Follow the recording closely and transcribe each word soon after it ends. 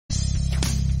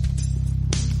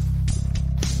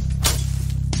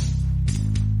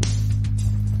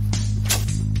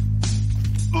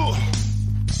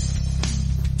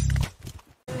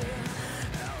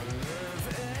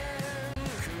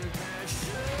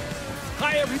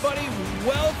Hi, everybody.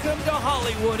 Welcome to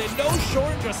Hollywood, and no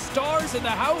shortage of stars in the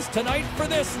house tonight for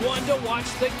this one to watch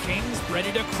the Kings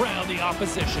ready to crown the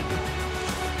opposition.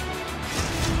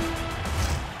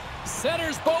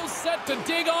 Centers both set to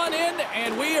dig on in,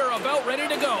 and we are about ready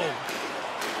to go.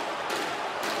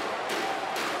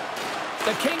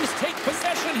 The Kings take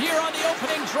possession here on the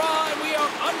opening draw, and we are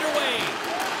underway.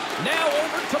 Now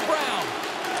over to Brown.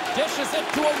 Dishes it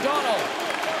to O'Donnell.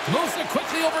 Moves it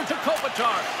quickly over to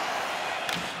Kopitar.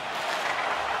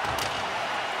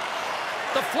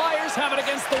 The Flyers have it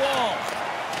against the wall.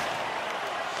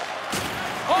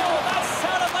 Oh, that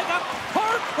sounded like a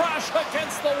car crash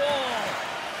against the wall.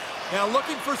 Now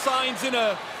looking for signs in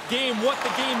a game what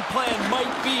the game plan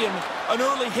might be, and an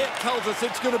early hit tells us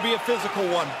it's going to be a physical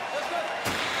one.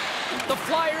 The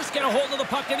Flyers get a hold of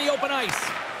the puck in the open ice.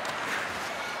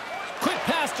 Quick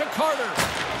pass to Carter.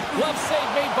 Glove save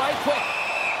made by Quick.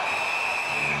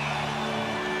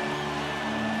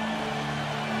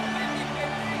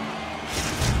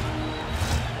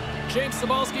 James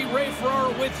Cybulski, Ray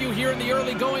Ferraro with you here in the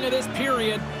early going of this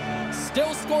period. Still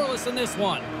scoreless in this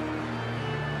one.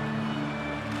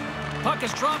 Puck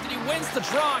is dropped and he wins the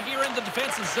draw here in the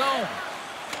defensive zone.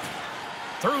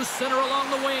 Through center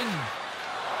along the wing.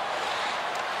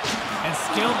 And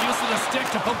skilled use of the stick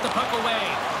to poke the puck away.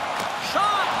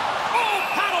 Shot! Oh,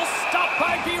 paddle stopped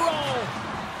by B-roll.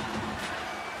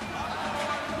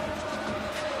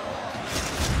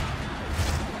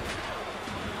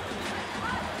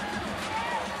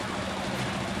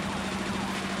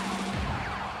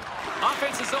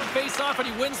 Offensive zone face-off, and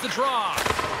he wins the draw.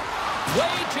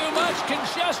 Way too much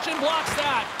congestion blocks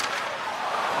that.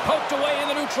 Poked away in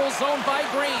the neutral zone by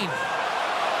Green.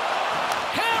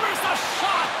 Hammers the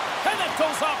shot, and that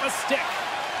goes off a stick.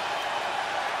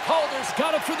 Calder's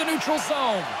got it through the neutral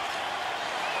zone.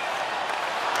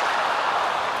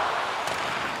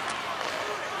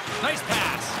 Nice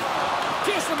pass.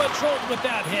 Gives him a jolt with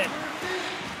that hit.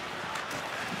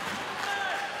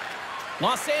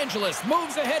 Los Angeles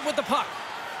moves ahead with the puck.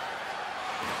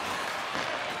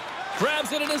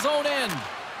 Grabs it in his own end.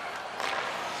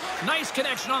 Nice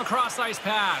connection on the cross-ice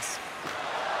pass.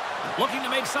 Looking to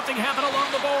make something happen along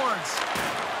the boards.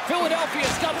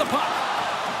 Philadelphia's got the puck.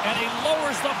 And he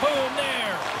lowers the boom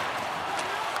there.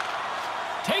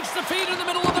 Takes the feed in the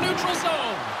middle of the neutral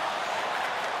zone.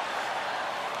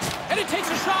 And he takes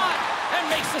a shot and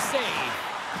makes the save.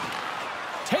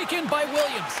 Taken by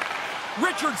Williams.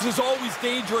 Richards is always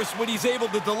dangerous when he's able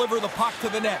to deliver the puck to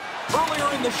the net. Earlier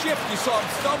in the shift, you saw him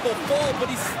stumble, fall, but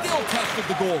he still tested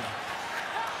the goal.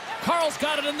 Carl's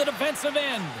got it in the defensive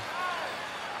end.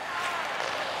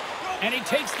 And he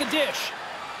takes the dish.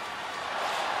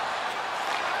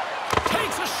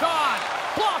 Takes a shot.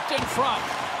 Blocked in front.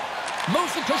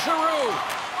 Moves it to Giroux.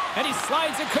 And he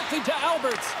slides it quickly to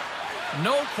Alberts.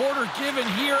 No quarter given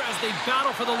here as they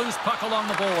battle for the loose puck along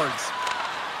the boards.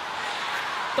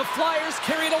 The Flyers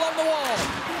carry it along the wall.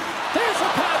 There's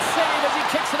a pass save as he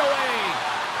kicks it away.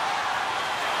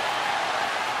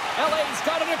 LA's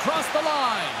got it across the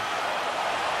line.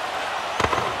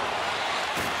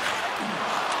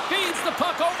 Feeds the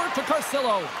puck over to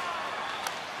Carcillo.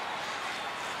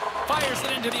 Fires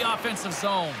it into the offensive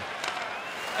zone.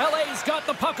 LA's got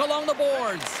the puck along the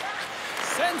boards.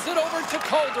 Sends it over to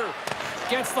Calder.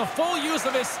 Gets the full use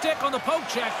of his stick on the poke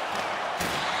check.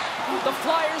 The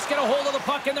Flyers get a hold of the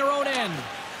puck in their own end.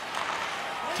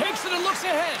 Takes it and looks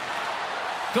ahead.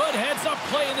 Good heads-up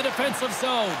play in the defensive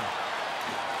zone.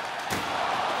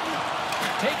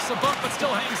 Takes a bump but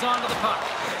still hangs on to the puck.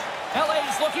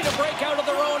 LA's looking to break out of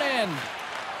their own end.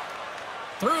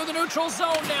 Through the neutral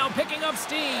zone now, picking up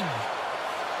steam.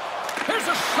 Here's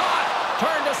a shot.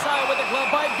 Turned aside with the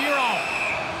glove by Biron.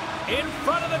 In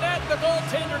front of the net, the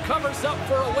goaltender covers up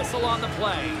for a whistle on the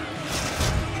play.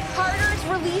 Carter's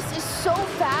release is so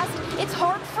fast, it's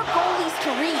hard for goalies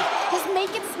to read. His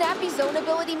make-it-snappy zone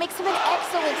ability makes him an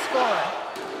excellent scorer.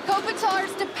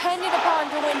 Kopitar's dependent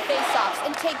upon to win faceoffs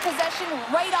and take possession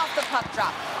right off the puck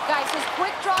drop. Guys, his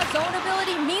quick draw zone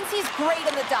ability means he's great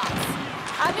in the dots.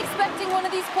 I'm expecting one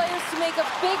of these players to make a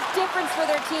big difference for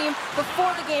their team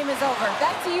before the game is over.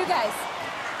 Back to you guys.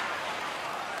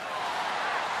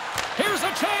 Here's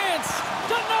a chance.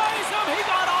 Denies him. He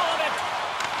got all of it.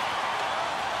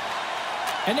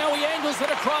 And now he angles it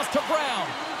across to Brown.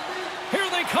 Here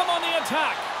they come on the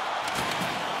attack.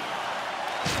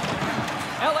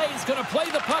 LA's going to play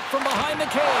the puck from behind the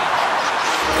cage.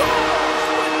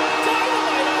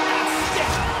 Dynamite on that stick.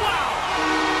 Wow.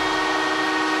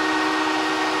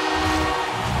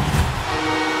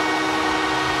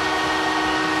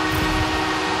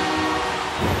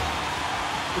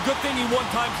 The good thing he won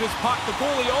times this puck. The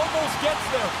goalie almost gets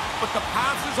there, but the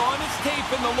pass is on his tape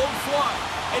in the low slot,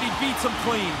 and he beats him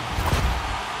clean.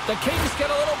 The Kings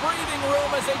get a little breathing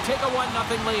room as they take a 1-0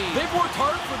 lead. They've worked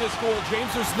hard for this goal,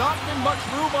 James. There's not been much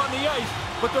room on the ice,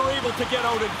 but they're able to get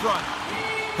out in front.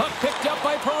 Puck picked up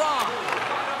by Perron.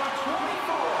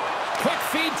 Quick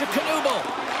feed to Knuble.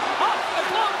 Up and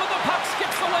long, but the puck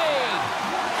skips away.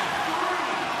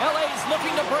 LA's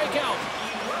looking to break out.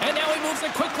 And now he moves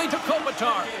it quickly to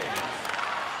Kopitar.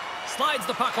 Slides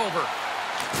the puck over.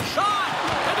 Shot!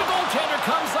 And the goaltender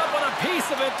comes up with a piece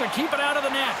of it to keep it out of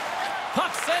the net.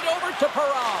 Puck sent over to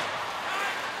Perron.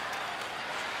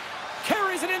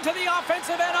 Carries it into the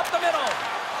offensive end up the middle.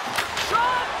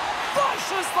 Shot!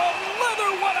 Flushes the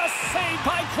leather. What a save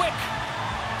by Quick.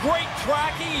 Great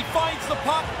tracking. He finds the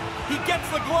puck. He gets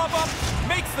the glove up.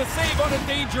 Makes the save on a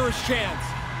dangerous chance.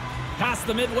 Past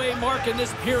the midway mark in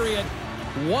this period.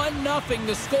 1-0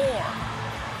 to score.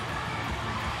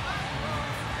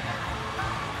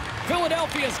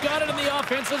 Philadelphia's got it in the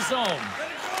offensive zone.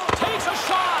 Takes a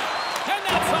shot, and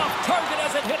that's off target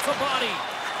as it hits a body.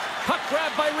 Puck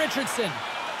grabbed by Richardson.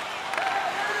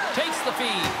 Takes the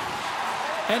feed.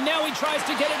 And now he tries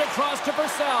to get it across to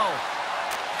Purcell.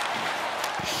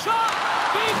 Shot!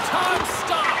 Big time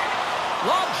stop.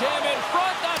 Long jam in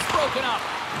front, that's broken up.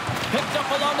 Picked up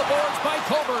along the boards by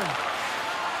Coburn.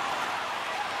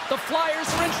 The Flyers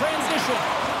are in transition.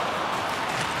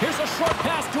 Here's a short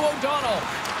pass to O'Donnell.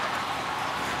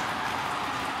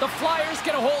 The Flyers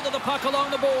get a hold of the puck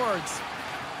along the boards.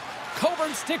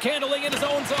 Coburn stick handling in his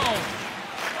own zone.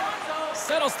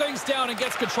 Settles things down and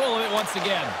gets control of it once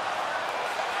again.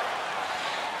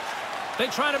 They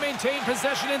try to maintain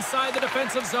possession inside the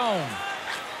defensive zone.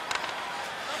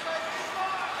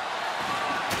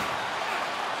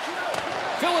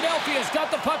 Philadelphia's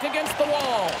got the puck against the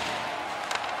wall.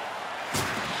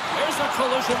 There's a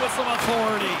collision with some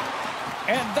authority.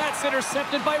 And that's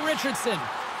intercepted by Richardson.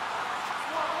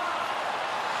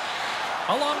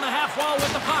 Along the half wall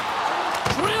with the puck.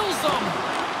 Drills them.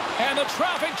 And the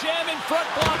traffic jam in front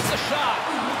blocks the shot.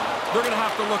 They're going to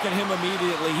have to look at him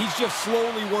immediately. He's just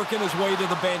slowly working his way to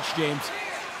the bench, James.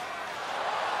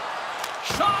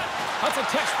 Shot. That's a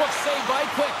textbook save by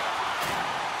Quick.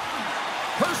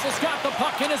 Purcell's got the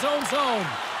puck in his own zone.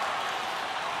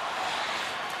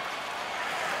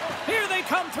 Here they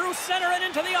come through center and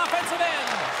into the offensive end.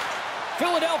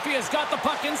 Philadelphia's got the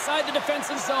puck inside the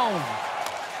defensive zone.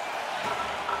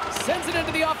 Sends it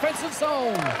into the offensive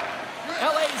zone.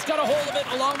 LA's got a hold of it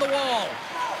along the wall.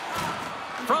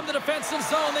 From the defensive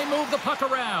zone, they move the puck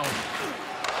around.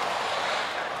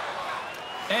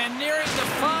 And nearing the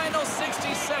final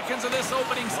 60 seconds of this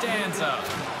opening stanza.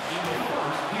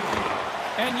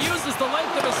 And uses the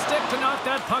length of his stick to knock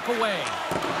that puck away.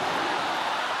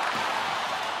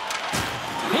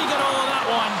 He got all of that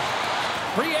one.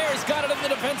 Briere's got it in the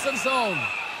defensive zone.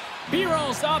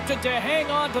 Biron's opted to hang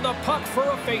on to the puck for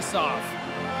a face-off.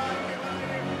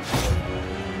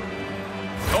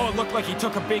 Oh, it looked like he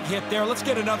took a big hit there. Let's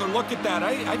get another look at that.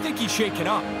 I think he's shaken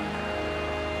up.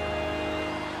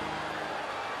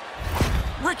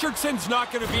 Richardson's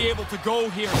not going to be able to go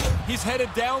here. He's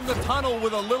headed down the tunnel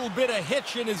with a little bit of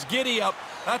hitch in his giddy-up.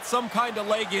 That's some kind of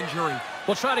leg injury.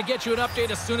 We'll try to get you an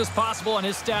update as soon as possible on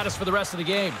his status for the rest of the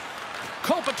game.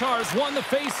 Kopitar's won the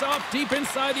face-off deep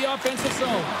inside the offensive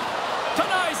zone.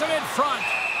 Denies him in front.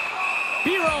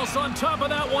 Biron's on top of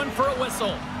that one for a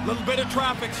whistle. Little bit of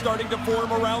traffic starting to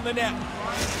form around the net.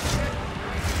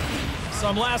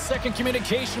 Some last-second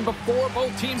communication before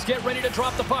both teams get ready to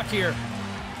drop the puck here.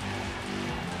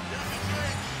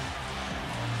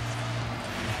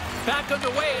 Back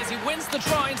underway as he wins the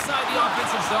draw inside the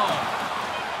offensive zone.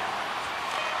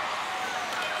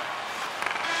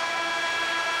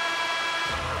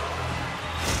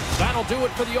 That'll do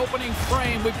it for the opening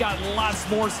frame. We've got lots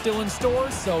more still in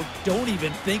store, so don't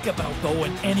even think about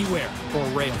going anywhere, or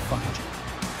Ray will find you.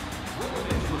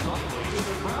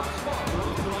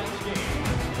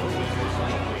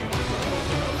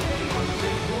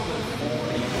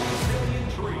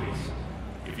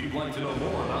 If you'd like to know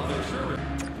more about their service.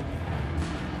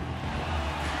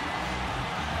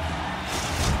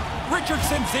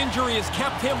 Richardson's injury has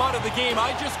kept him out of the game.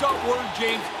 I just got word,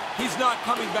 James, he's not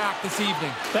coming back this evening.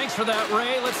 Thanks for that,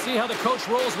 Ray. Let's see how the coach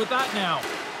rolls with that now.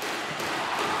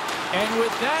 And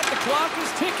with that, the clock is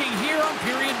ticking here on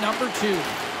period number 2.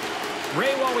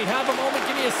 Ray, while we have a moment,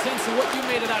 give me a sense of what you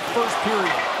made of that first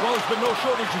period. Well, there's been no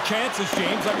shortage of chances,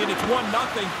 James. I mean, it's 1-0,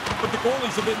 but the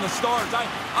goalies have been the stars.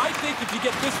 I think if you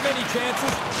get this many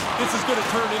chances, this is going to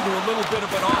turn into a little bit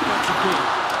of an offensive game.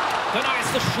 Denies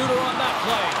the shooter on that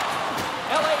play.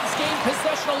 LA's gained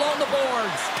possession along the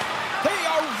boards. They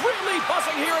are Finally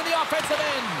buzzing here in the offensive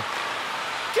end.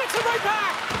 Gets it right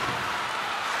back.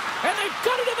 And they've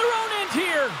got it in their own end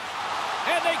here.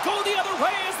 And they go the other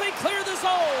way as they clear the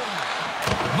zone.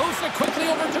 Moves it quickly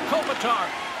over to Kopitar.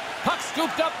 Puck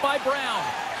scooped up by Brown.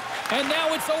 And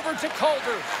now it's over to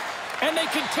Calder. And they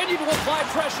continue to apply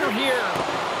pressure here.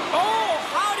 Oh,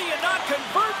 how do you not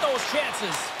convert those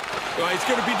chances? Well, he's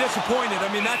going to be disappointed. I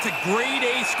mean, that's a grade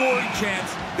A scoring chance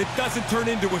that doesn't turn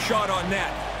into a shot on net.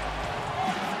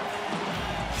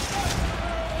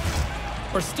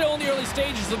 We're still in the early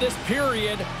stages of this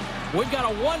period. We've got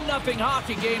a 1-0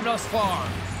 hockey game thus far.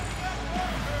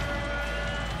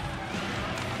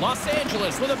 Los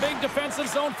Angeles with a big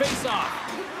defensive zone faceoff.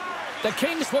 The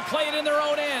Kings will play it in their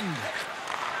own end.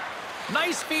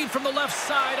 Nice feed from the left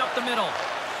side up the middle.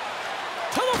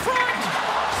 To the front!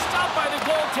 Stopped by the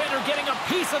goaltender getting a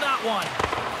piece of that one.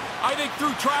 I think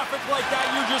through traffic like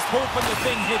that, you're just hoping the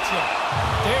thing hits you.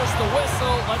 There's the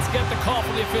whistle. Let's get the call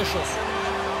from the officials.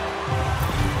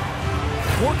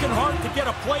 Working hard to get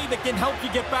a play that can help you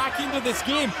get back into this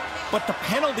game, but the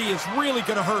penalty is really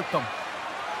going to hurt them.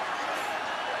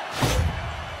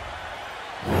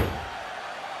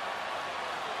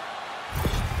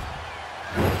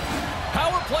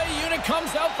 Power play unit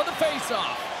comes out for the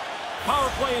faceoff. Power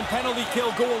play and penalty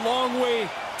kill go a long way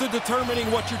to determining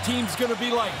what your team's going to be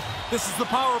like. This is the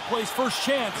power play's first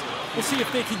chance. We'll see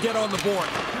if they can get on the board.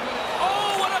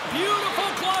 Oh, what a beautiful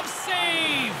glove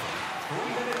save!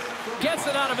 Gets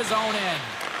it out of his own end.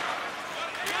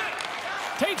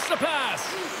 Takes the pass.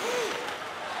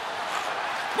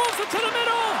 Moves it to the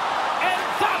middle. And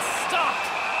that's stopped.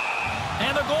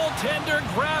 And the goaltender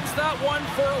grabs that one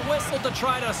for a whistle to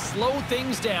try to slow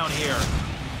things down here.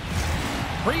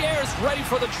 Briere's ready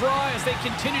for the draw as they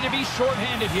continue to be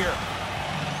shorthanded here.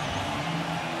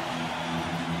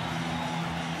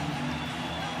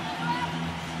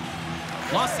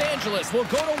 Los Angeles will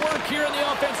go to work here in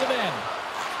the offensive end.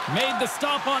 Made the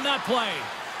stop on that play.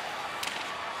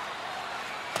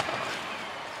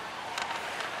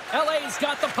 LA's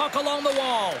got the puck along the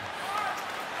wall.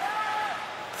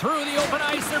 Through the open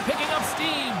ice, they're picking up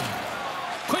steam.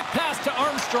 Quick pass to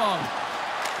Armstrong.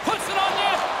 Puts it on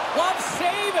net. Glove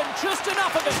save and just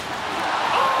enough of it.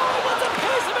 Oh, he wants a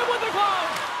piece of it with the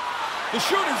glove. The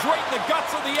shooter's right in the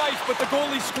guts of the ice, but the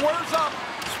goalie squares up,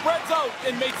 spreads out,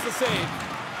 and makes the save.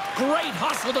 Great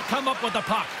hustle to come up with the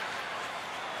puck.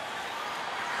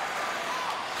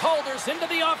 Calder's into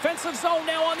the offensive zone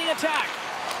now on the attack.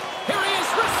 Here he is,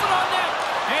 wristed on net.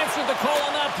 Answered the call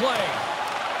on that play.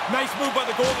 Nice move by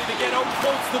the goalie to get out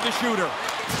close to the shooter.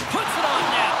 Puts it on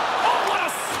net. Oh, what a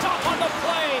stop on the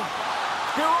play.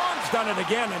 Biron's done it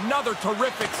again. Another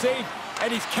terrific save,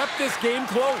 and he's kept this game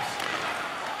close.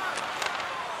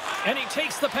 And he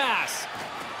takes the pass.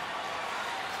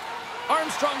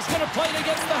 Armstrong's going to play it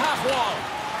against the half wall.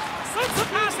 Sends the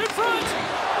pass in front.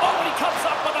 Oh, and he comes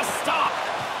up with a stop.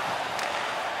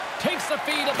 Takes the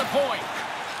feed at the point.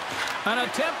 An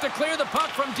attempt to clear the puck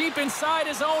from deep inside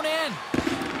his own end.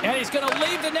 And he's going to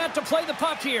leave the net to play the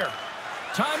puck here.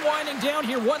 Time winding down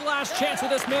here. One last chance with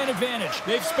this man advantage.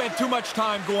 They've spent too much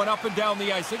time going up and down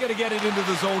the ice. They got to get it into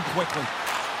the zone quickly.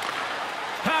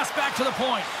 Pass back to the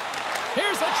point.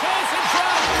 Here's a chance in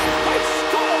front. They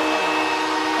score!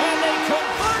 And they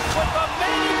convert with the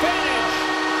man advantage.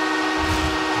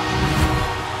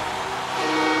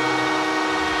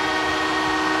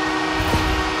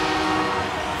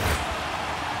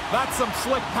 That's some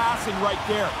slick passing right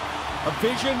there. A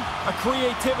vision, a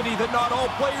creativity that not all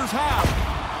players have.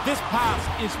 This pass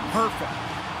is perfect.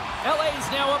 LA's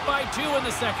now up by 2 in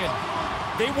the second.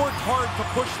 They worked hard to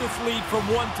push this lead from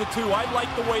 1 to 2. I like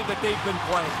the way that they've been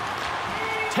playing.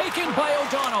 Taken by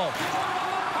O'Donnell.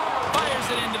 Fires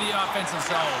it into the offensive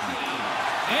zone.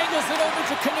 Angles it over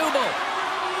to Knuble.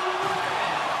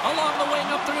 Along the wing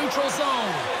up the neutral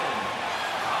zone.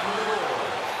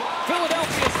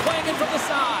 Philadelphia's playing it from the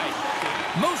side.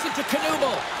 Moves it to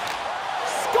Knuble.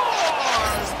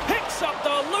 Scores! Picks up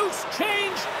the loose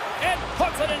change and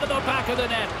puts it into the back of the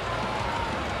net.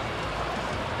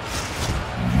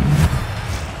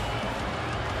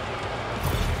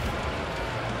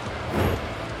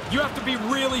 You have to be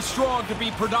really strong to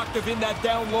be productive in that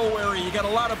down-low area. You got a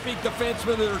lot of big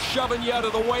defensemen that are shoving you out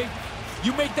of the way.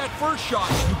 You make that first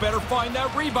shot, you better find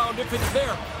that rebound if it's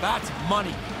there. That's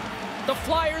money. The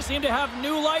Flyers seem to have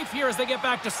new life here as they get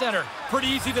back to center. Pretty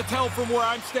easy to tell from where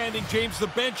I'm standing, James. The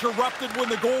bench erupted when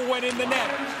the goal went in the net.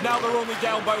 Now they're only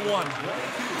down by 1.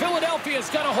 Philadelphia's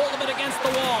got a hold of it against the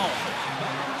wall.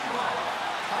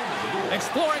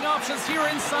 Exploring options here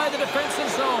inside the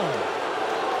defensive zone.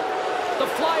 The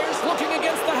Flyers looking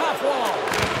against the half wall.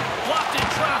 Blocked in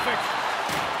traffic.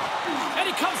 And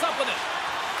he comes up with it.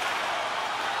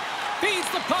 Feeds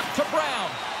the puck to Brown.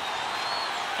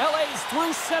 LA's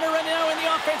through center and now in the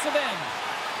offensive end.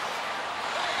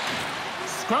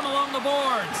 Scrum along the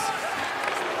boards.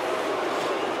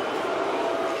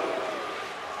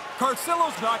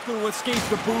 Carcillo's not going to escape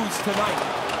the boos tonight.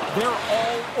 They're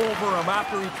all over him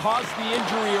after he caused the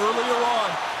injury earlier on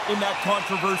in that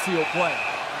controversial play.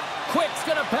 Quick's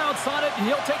going to bounce on it, and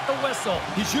he'll take the whistle.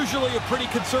 He's usually a pretty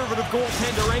conservative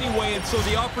goaltender anyway, and so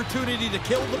the opportunity to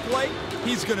kill the play,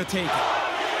 he's going to take it.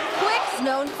 Quick's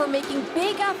known for making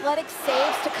big athletic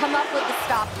saves to come up with the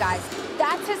stop, guys.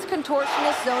 That's his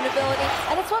contortionist zone ability,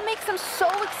 and it's what makes him so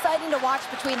exciting to watch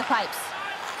between the pipes.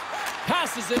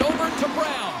 Passes it over to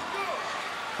Brown.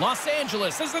 Los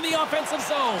Angeles is in the offensive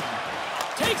zone.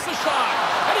 Takes a shot,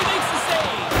 and he makes the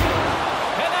save.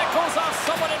 And that goes off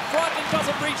someone in front and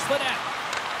doesn't reach the net.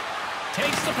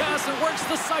 Takes the pass and works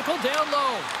the cycle down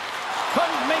low.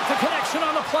 Couldn't make the connection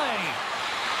on the play.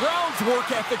 Brown's work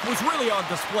ethic was really on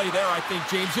display there, I think,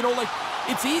 James. You know, like,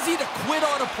 it's easy to quit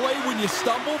on a play when you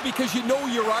stumble because you know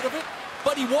you're out of it,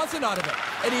 but he wasn't out of it,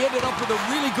 and he ended up with a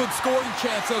really good scoring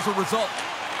chance as a result.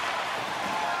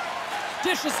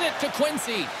 Dishes it to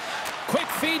Quincy. Quick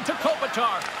feed to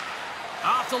Kopitar.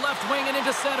 Off the left wing and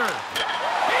into center.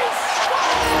 He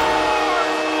scores!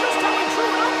 Just how he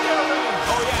threw it up there, Ray.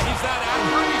 Oh, yeah, he's that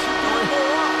accurate. He should do it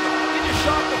more often. He just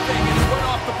shot the thing, and it went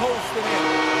off the post and in.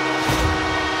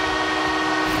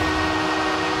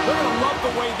 They're going to love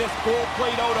the way this goal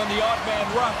played out on the odd man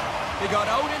rush. They got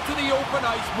out into the open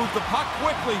ice, moved the puck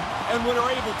quickly, and were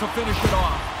able to finish it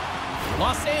off.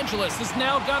 Los Angeles has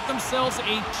now got themselves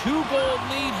a 2-goal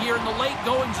lead here in the late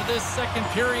goings of this second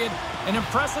period. An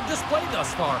impressive display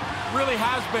thus far. Really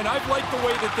has been. I've liked the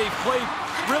way that they've played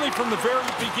really from the very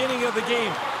beginning of the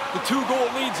game. The 2-goal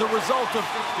lead's a result of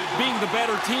being the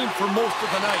better team for most of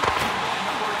the night.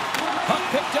 Puck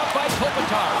picked up by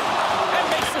Kopitar and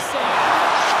makes the save.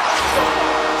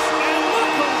 Scores! And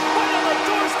look who's right on the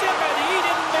doorstep, and he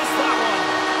didn't miss that one.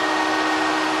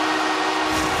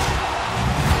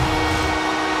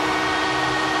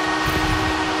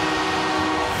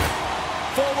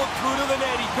 Forward through to the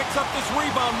net. He picks up this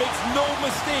rebound, makes no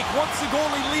mistake. Once the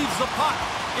goalie leaves the puck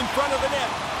in front of the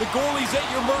net, the goalie's at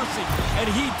your mercy,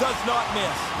 and he does not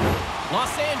miss.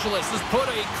 Los Angeles has put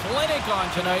a clinic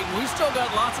on tonight. We've still got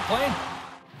lots of playing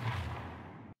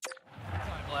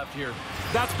time left here.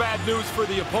 That's bad news for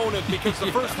the opponent because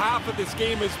the first half of this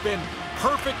game has been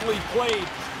perfectly played.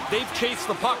 They've chased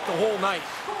the puck the whole night.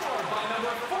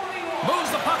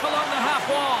 Moves the puck along the half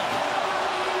wall.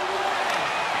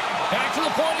 Back to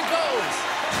the point it goes.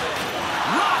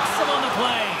 Rocks him on the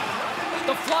play.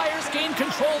 The Flyers gain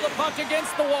control of the puck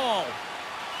against the wall.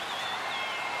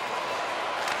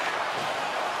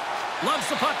 Loves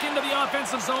the puck into the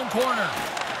offensive zone corner.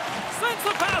 Sends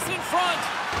the pass in front.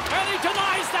 And he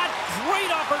denies that great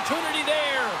opportunity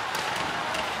there.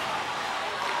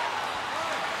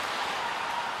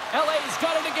 LA's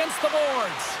got it against the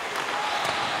boards.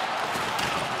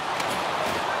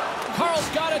 Carl's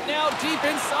got it now deep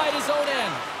inside his own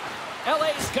end.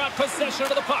 LA's got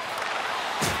possession of the puck.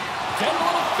 Getting a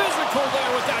little physical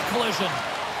there with that collision.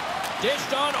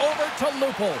 Dished on over to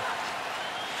Lupul.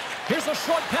 Here's a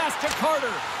short pass to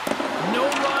Carter. No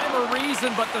rhyme or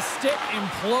reason, but the stick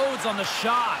implodes on the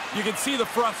shot. You can see the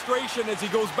frustration as he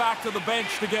goes back to the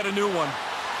bench to get a new one.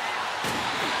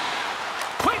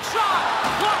 Quick shot!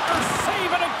 Blocker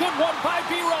save and a good one by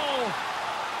B-Roll.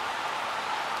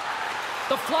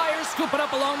 The Flyers scoop it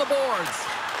up along the boards.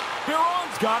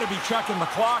 Biron's got to be checking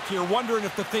the clock here, wondering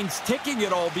if the thing's ticking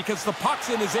at all because the puck's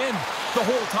in his end the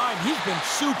whole time. He's been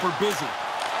super busy.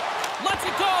 Lets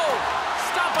it go!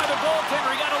 Stopped by the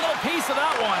goaltender. He got a little piece of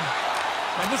that one.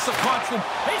 And this is a constant.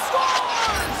 He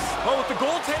scores! Well, with the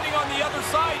goaltending on the other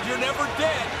side, you're never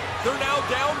dead. They're now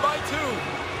down by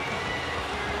 2.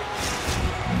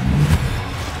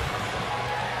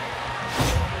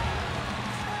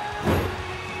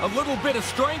 A little bit of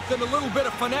strength and a little bit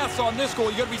of finesse on this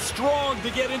goal. You got to be strong to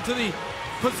get into the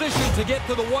position to get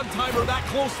to the one-timer that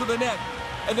close to the net.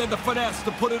 And then the finesse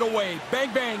to put it away.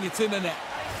 Bang, bang, it's in the net.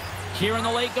 Here in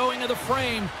the late going of the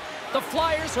frame, the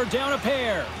Flyers are down a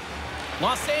pair.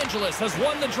 Los Angeles has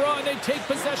won the draw and they take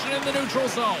possession in the neutral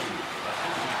zone.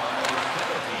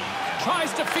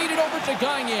 Tries to feed it over to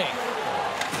Gagne.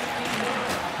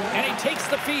 And he takes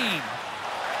the feed.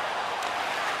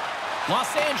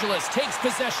 Los Angeles takes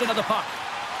possession of the puck.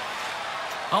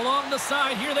 Along the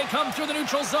side, here they come through the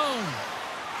neutral zone.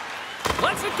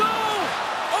 Lets it go!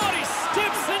 Oh, and he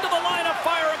steps into the line of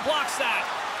fire and blocks that.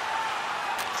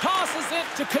 Tosses it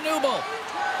to Knubel.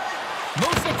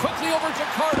 Moves it quickly over to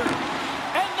Carter.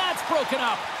 And that's broken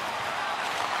up.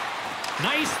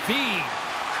 Nice feed.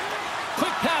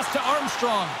 Quick pass to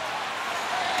Armstrong.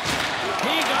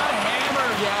 He got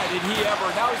hammered. Yeah, did he ever.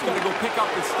 Now he's got to go pick up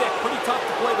his stick. Pretty tough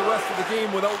to play the rest of the game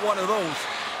without one of those.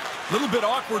 Little bit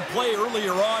awkward play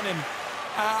earlier on, and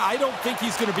I don't think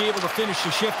he's going to be able to finish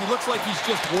the shift. He looks like he's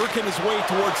just working his way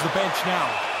towards the bench now.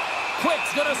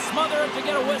 Quick's going to smother it to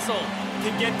get a whistle.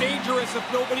 Can get dangerous if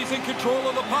nobody's in control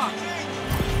of the puck.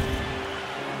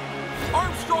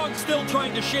 Armstrong still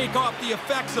trying to shake off the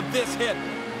effects of this hit.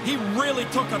 He really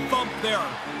took a thump there.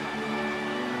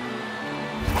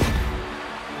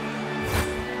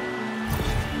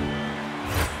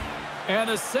 And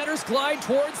the centers glide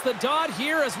towards the dot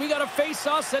here as we got a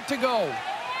face-off set to go.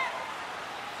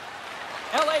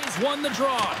 LA's won the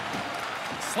draw.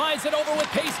 Slides it over with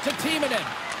pace to Timonen.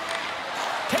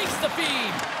 Takes the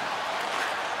feed.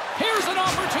 Here's an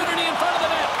opportunity in front of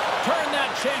the net. Turn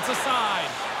that chance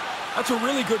aside. That's a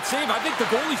really good save. I think the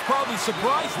goalie's probably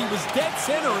surprised. He was dead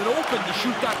center and open to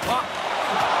shoot that puck.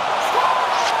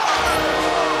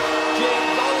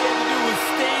 James, all he had to do was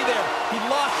stay there. He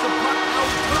lost the puck. Now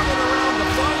he's turning around to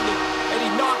find it, and he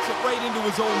knocks it right into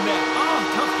his own net. Oh,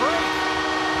 tough break.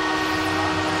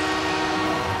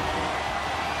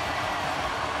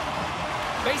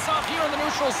 Face off here in the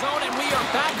neutral zone, and we are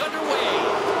back underway.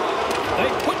 They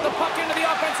put the puck into the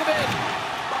offensive end.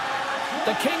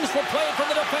 The Kings will play it from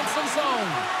the defensive zone.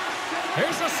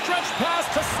 Here's a stretch pass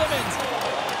to Simmons.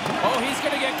 Oh, he's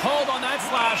going to get called on that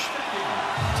slash.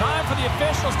 Time for the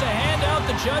officials to hand out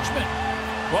the judgment.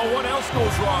 Well, what else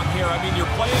goes wrong here? I mean, you're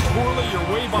playing poorly, you're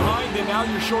way behind, and now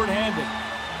you're shorthanded.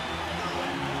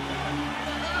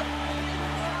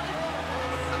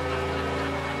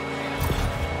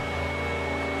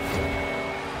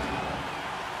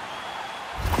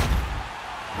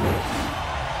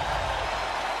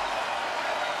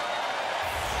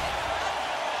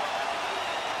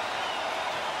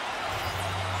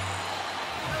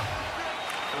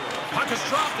 Puck is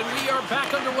dropped, and we are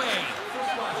back underway.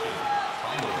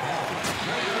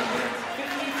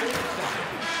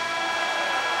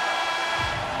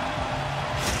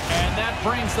 And that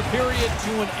brings the period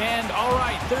to an end. All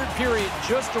right, third period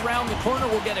just around the corner.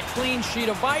 We'll get a clean sheet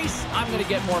of ice. I'm going to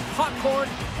get more popcorn,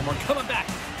 and we're coming back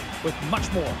with much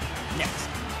more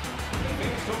next.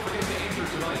 Don't forget to enter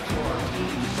tonight for our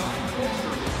team sign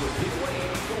poster with his way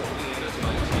for the end of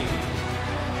tonight's game.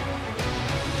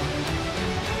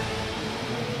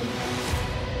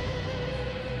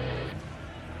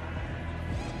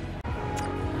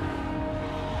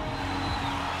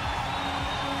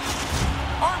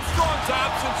 Armstrong's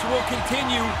absence will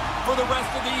continue for the rest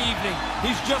of the evening.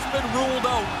 He's just been ruled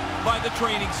out by the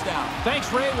training staff. Thanks,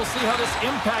 Ray. We'll see how this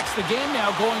impacts the game now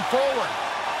going forward.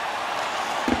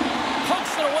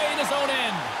 Pokes it away in his own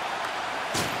end.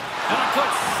 And a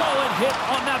good solid hit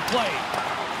on that play.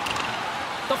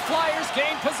 The Flyers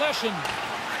gain possession.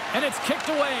 And it's kicked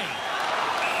away.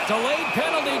 Delayed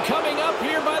penalty coming up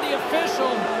here by the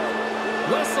official.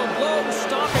 Whistle blown,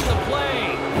 stopping the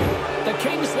play. The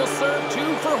Kings will serve 2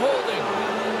 for holding.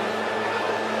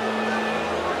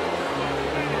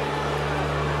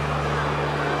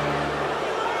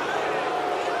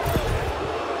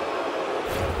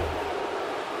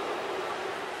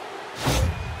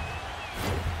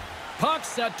 Puck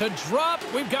set to drop.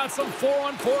 We've got some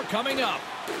 4-on-4 coming up.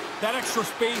 That extra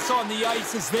space on the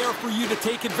ice is there for you to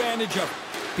take advantage of.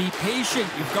 Be patient.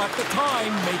 You've got the time.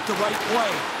 Make the right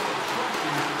play.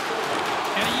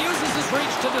 And he uses his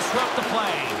reach to disrupt the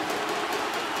play.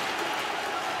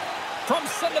 From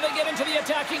center they get into the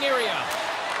attacking area.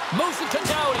 Moves it to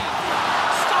Doughty.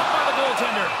 Stopped by the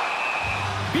goaltender.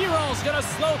 Biron's going to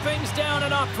slow things down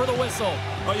and up for the whistle.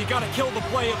 Oh, you got to kill the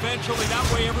play eventually. That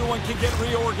way everyone can get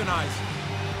reorganized.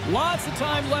 Lots of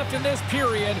time left in this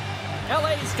period.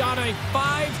 LA's got a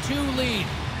 5-2 lead.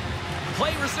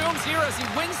 Play resumes here as he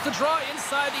wins the draw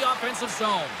inside the offensive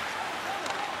zone.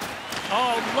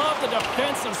 Oh, love the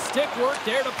defensive stick work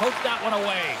there to poke that one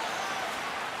away.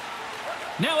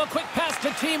 Now a quick pass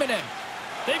to Timonen.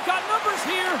 They've got numbers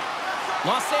here.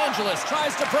 Los Angeles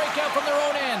tries to break out from their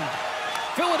own end.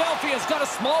 Philadelphia's got a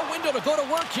small window to go to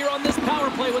work here on this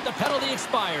power play with the penalty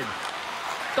expired.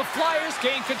 The Flyers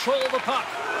gain control of the puck.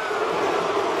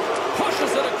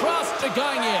 Pushes it across to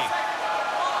Gagne.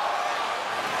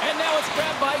 And now it's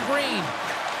grabbed by Green.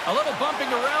 A little bumping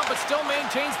around, but still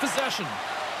maintains possession.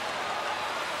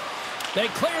 They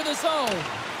clear the zone.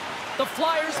 The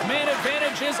Flyers' man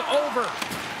advantage is over.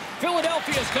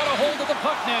 Philadelphia's got a hold of the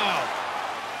puck now.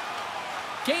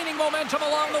 Gaining momentum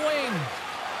along the wing.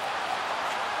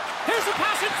 Here's a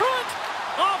pass in front.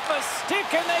 Off a stick,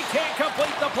 and they can't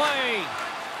complete the play.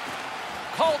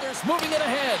 Calder's moving it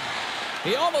ahead.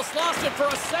 He almost lost it for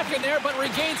a second there, but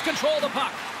regains control of the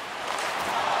puck.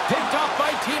 Picked off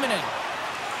by Timonen.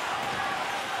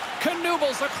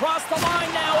 Knubles across the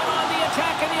line now and on the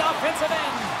attack in the offensive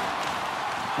end.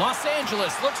 Los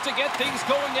Angeles looks to get things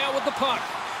going now with the puck.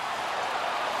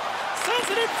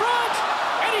 Sends it in front,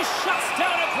 and he shuts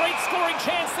down a great scoring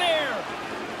chance there.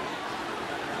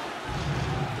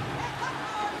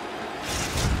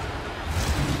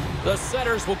 The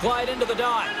Setters will glide into the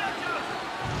dot.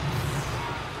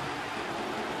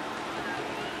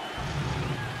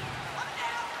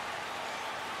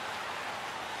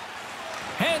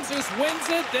 Hanzus wins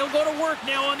it. They'll go to work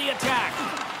now on the attack.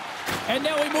 And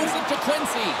now he moves it to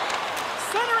Quincy.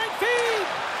 Centering feed.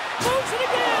 Moves it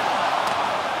again.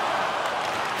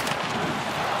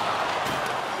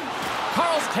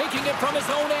 Carl's taking it from his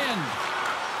own end.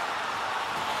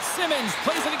 Simmons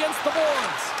plays it against the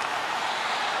boards.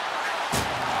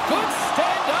 Good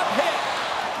stand-up hit.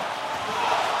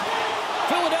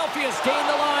 Philadelphia's gained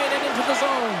the line and into the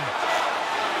zone.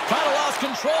 Kind of lost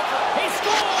control. He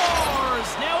scores!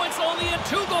 Now it's only a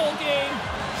 2-goal game.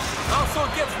 Also,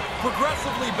 it gets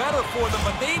progressively better for them,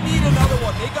 but they need another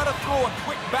one. They got to throw a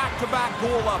quick back-to-back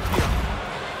goal up here.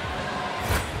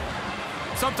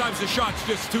 Sometimes the shot's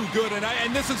just too good,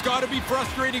 and this has got to be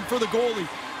frustrating for the goalie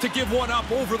to give one up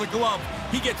over the glove.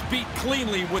 He gets beat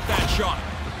cleanly with that shot.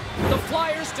 The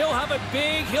Flyers still have a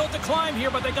big hill to climb here,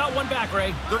 but they got one back,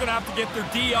 Ray. They're going to have to get their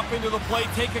D up into the play,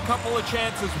 take a couple of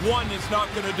chances. One is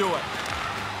not going to do it.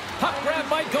 Puck grab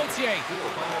by Gauthier.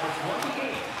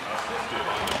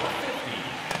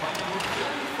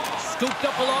 Scooped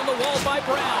up along the wall by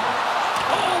Brown.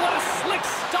 Oh, what a slick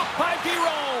stop by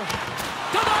Biro.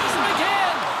 Denies him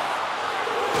again.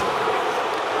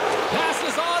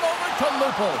 Passes on over to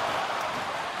Lupul.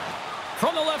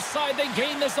 From the left side, they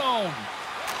gain the zone.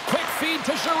 Quick feed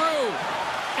to Giroux.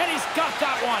 And he's got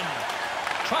that one.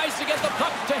 Tries to get the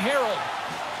puck to Harold.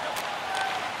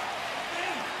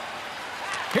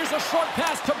 Here's a short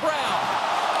pass to Brown.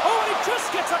 Oh, and he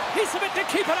just gets a piece of it to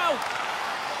keep it out.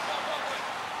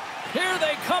 Here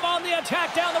they come on the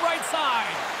attack down the right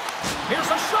side. Here's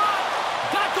a shot.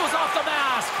 That goes off the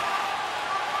mask.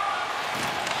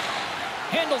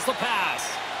 Handles the pass.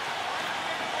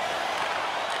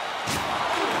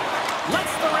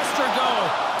 Lets the wrister go.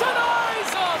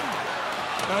 Denies him.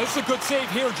 Now, this is a good save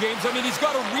here, James. I mean, he's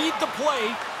got to read the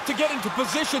play to get into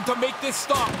position to make this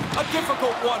stop. A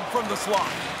difficult one from the slot.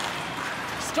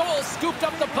 Stoll scooped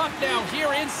up the puck now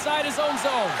here inside his own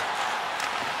zone.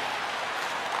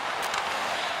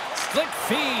 Slick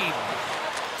feed.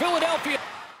 Philadelphia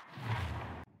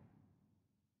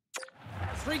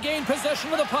regained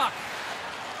possession of the puck.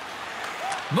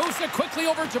 Moves it quickly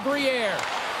over to Briere.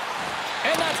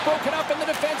 And that's broken up in the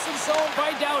defensive zone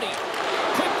by Doughty.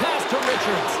 Quick pass to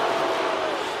Richards.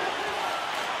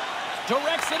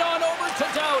 Directs it on over to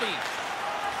Doughty.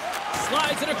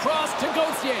 Slides it across to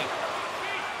Gauthier.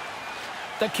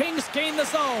 The Kings gain the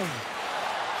zone.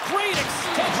 Great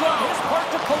extension on his part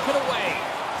to poke it away.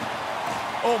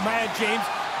 Oh, man, James,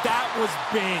 that was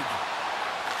big.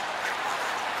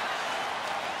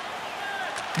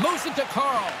 Moves it to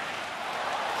Carl.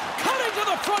 Cutting to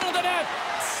the front of the net.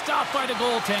 Stopped by the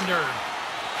goaltender.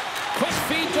 Quick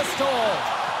feed to Stoll.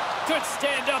 Good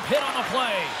stand-up hit on the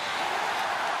play.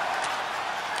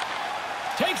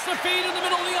 Takes the feed in the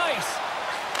middle of the ice.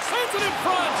 Sends it in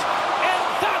front. And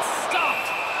that's stopped.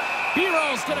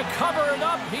 Biro's going to cover it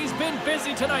up. He's been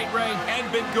busy tonight, Ray. And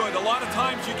been good. A lot of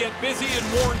times you get busy and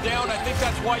worn down. I think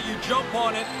that's why you jump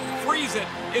on it, freeze it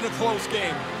in a close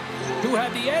game. Who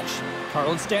had the edge?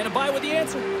 Carlin standing by with the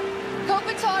answer.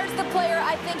 Kopitar's the player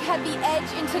I think had the edge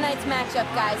in tonight's matchup,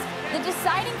 guys. The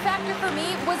deciding factor for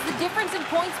me was the difference in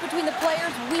points between the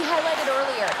players we highlighted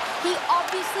earlier. He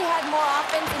obviously had more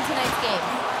offense in tonight's game.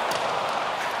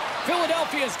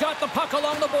 Philadelphia's got the puck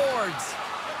along the boards.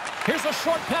 Here's a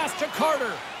short pass to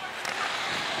Carter.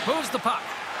 Moves the puck.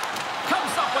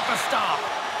 Comes up with the stop.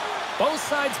 Both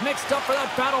sides mixed up for that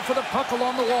battle for the puck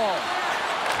along the wall.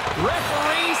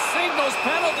 Referee signals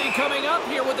penalty coming up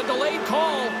here with a delayed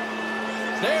call.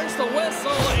 There's the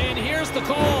whistle, and here's the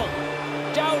call.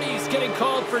 Doughty's getting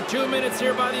called for 2 minutes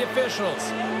here by the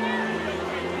officials.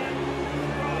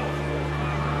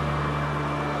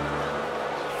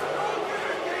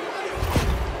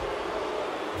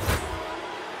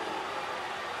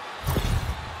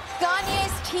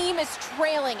 Gagne's team is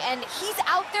trailing, and he's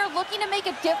out there looking to make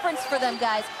a difference for them,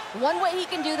 guys. One way he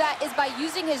can do that is by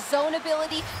using his zone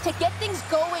ability to get things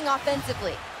going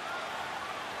offensively.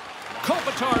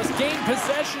 Kopitar's gained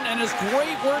possession, and his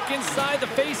great work inside the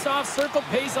face-off circle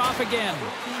pays off again.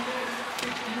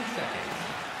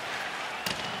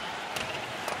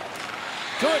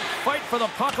 Good fight for the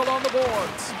puck along the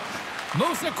boards.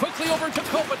 Moves it quickly over to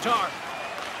Kopitar.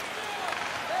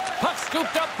 Puck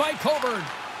scooped up by Coburn.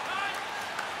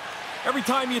 Every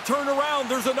time you turn around,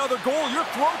 there's another goal. Your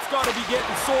throat's got to be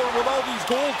getting sore with all these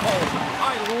goal calls.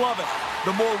 I love it.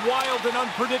 The more wild and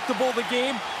unpredictable the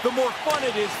game, the more fun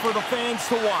it is for the fans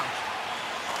to watch.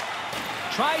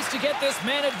 Tries to get this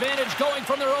man advantage going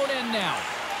from their own end now.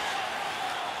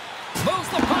 Moves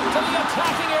the puck to the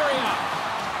attacking area.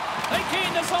 They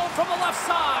gain the zone from the left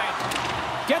side.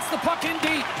 Gets the puck in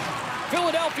deep.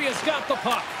 Philadelphia's got the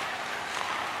puck.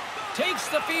 Takes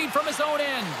the feed from his own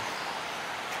end.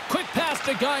 Quick pass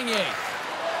to Gagne.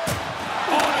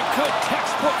 Oh, and a good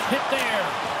textbook hit there.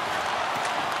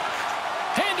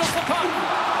 Handles the puck.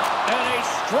 And a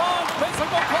strong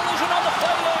physical collision on the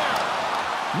play there.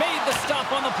 Made the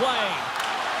stop on the play.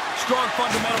 Strong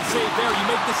fundamental save there. You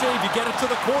make the save, you get it to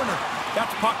the corner.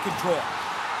 That's puck control.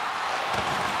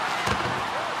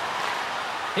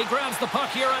 He grabs the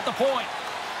puck here at the point.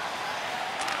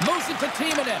 Moves it to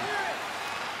Timonen.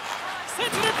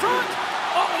 Sends it in front.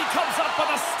 Oh, and he comes up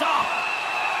with a stop.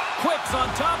 Quick's on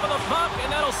top of the puck,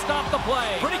 and that'll stop the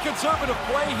play. Pretty conservative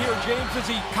play here, James, as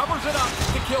he covers it up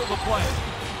to kill the play.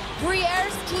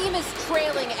 Briere's team is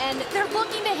trailing, and they're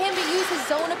looking to him to use his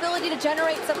zone ability to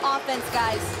generate some offense,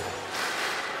 guys.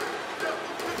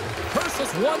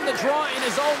 Persis won the draw in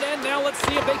his own end. Now let's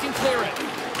see if they can clear it.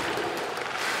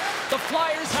 The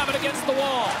Flyers have it against the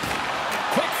wall.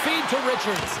 Quick feed to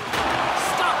Richards.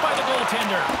 Stopped by the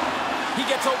goaltender. He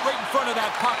gets out right in front of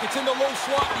that puck. It's in the low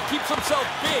slot, and he keeps himself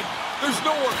big. There's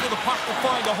nowhere for the puck to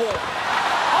find a hole.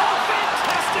 Oh,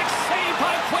 fantastic save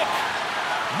by Quick.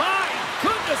 My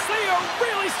goodness, they are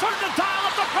really starting to dial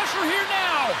up the pressure here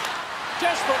now.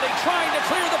 Desperately trying to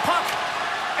clear the puck.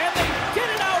 And they get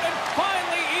it out and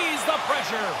finally ease the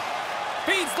pressure.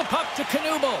 Feeds the puck to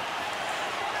Knuble.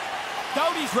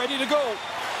 Doughty's ready to go.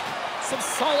 Some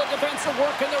solid defensive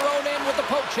work in their own end with the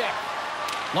poke check.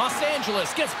 Los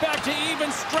Angeles gets back to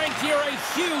even strength here. A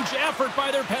huge effort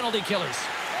by their penalty killers.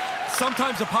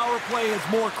 Sometimes a power play is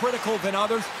more critical than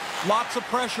others. Lots of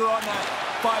pressure on that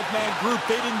five-man group.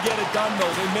 They didn't get it done,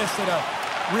 though. They missed at a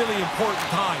really important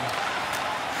time.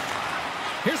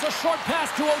 Here's a short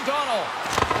pass to O'Donnell.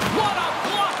 What a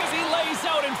block as he lays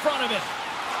out in front of it.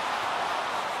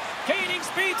 Gaining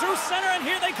speed through center, and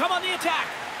here they come on the attack.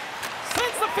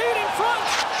 Sends the feed in front.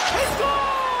 He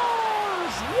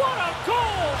scores! What a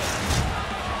goal!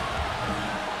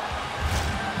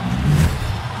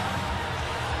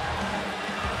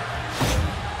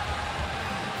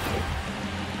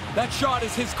 That shot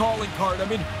is his calling card. I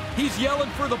mean, he's yelling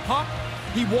for the puck.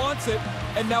 He wants it.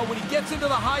 And now when he gets into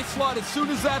the high slot, as soon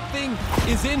as that thing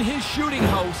is in his shooting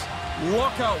house,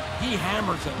 look out. He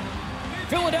hammers it.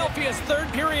 Philadelphia's third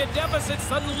period deficit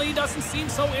suddenly doesn't seem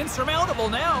so insurmountable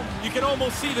now. You can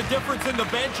almost see the difference in the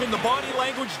bench and the body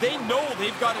language. They know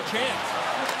they've got a chance.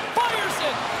 Fires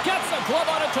it. Gets a glove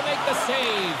on it to make the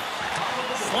save.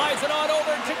 Slides it on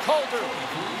over to Calder.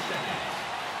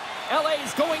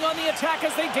 LA's going on the attack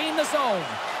as they gain the zone.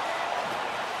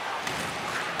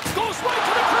 Goes right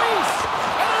to the crease.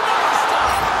 And another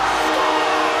stop.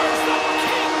 Scores! The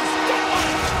Kings get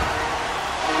one.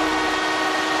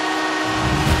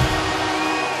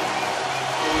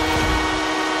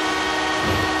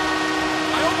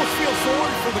 I almost feel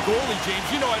sorry for the goalie, James.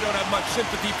 You know I don't have much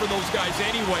sympathy for those guys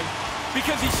anyway,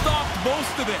 because he stopped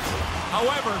most of it.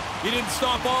 However, he didn't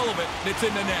stop all of it, and it's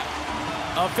in the net.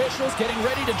 Officials getting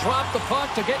ready to drop the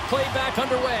puck to get play back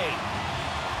underway.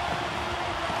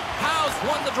 House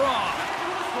won the draw.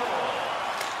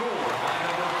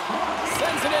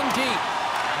 Sends it in deep.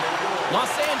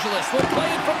 Los Angeles will play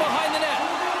it from behind the net.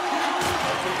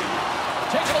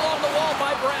 Taken along the wall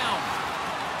by Brown.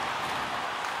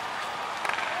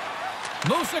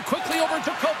 Moves it quickly over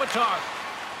to Kopitar.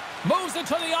 Moves it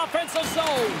to the offensive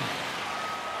zone.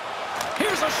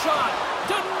 Here's a shot.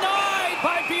 Denied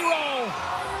by Biro.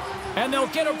 And they'll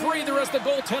get a breather as the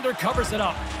goaltender covers it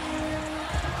up.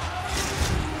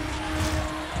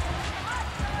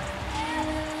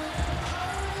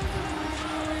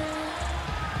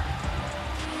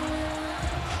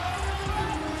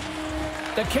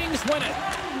 The Kings win it.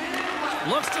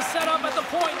 Looks to set up at the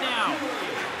point now.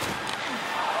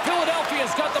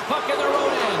 Philadelphia's got the puck in their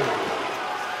own end.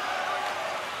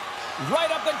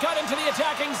 Right up the gut into the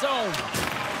attacking zone.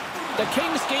 The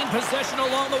Kings gain possession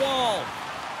along the wall.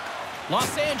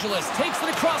 Los Angeles takes it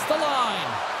across the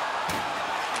line.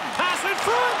 Pass in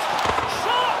front.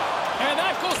 Shot. And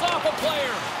that goes off a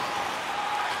player.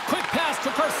 Quick pass to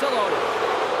Carcillo.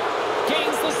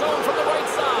 Gains the zone from the right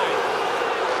side.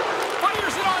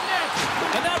 Fires it on net.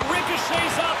 And that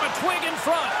ricochets off a twig in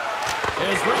front.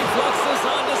 His reflexes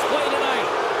on display tonight.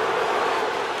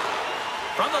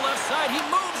 From the left side, he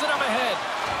moves it up ahead.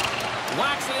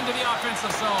 Whacks it into the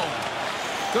offensive zone.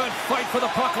 Good fight for the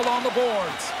puck along the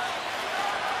boards.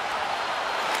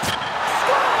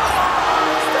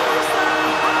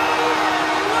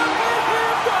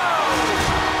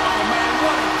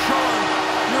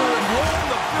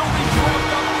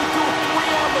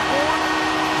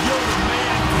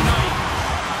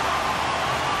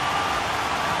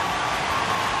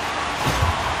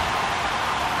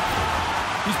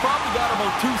 He's probably got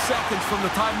about 2 seconds from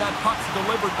the time that puck's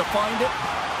delivered to find it.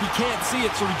 He can't see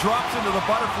it, so he drops into the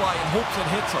butterfly and hopes it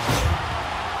hits him.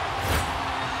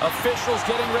 Officials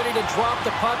getting ready to drop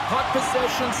the puck. Puck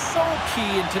possession so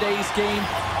key in today's game.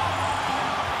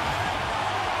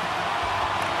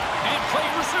 And play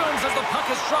resumes as the puck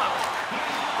is dropped.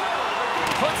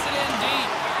 Puts it in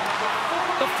deep.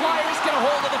 The Flyers get a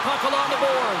hold of the puck along the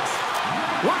boards.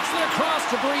 Works it across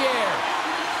to Briere.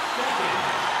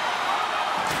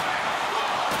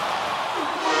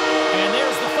 And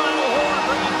there's the final horn,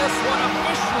 bringing this one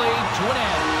officially to an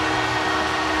end.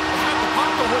 They had the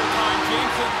puck the whole time,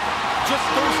 James, and just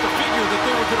goes to figure that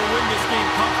they were going to win this game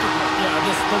comfortably. Yeah,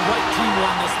 the right team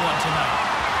won this one tonight.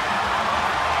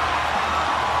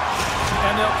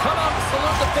 And they'll come out and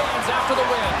salute the fans after the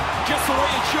win. Just the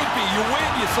way it should be. You win,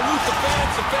 you salute the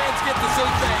fans get to say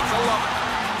thanks. I love it.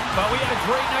 But we had a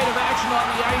great night of action on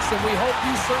the ice, and we hope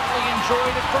you certainly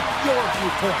enjoyed it from your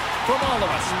viewpoint. From all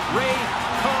of us, Ray,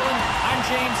 Colin, I'm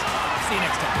James. See you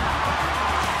next time.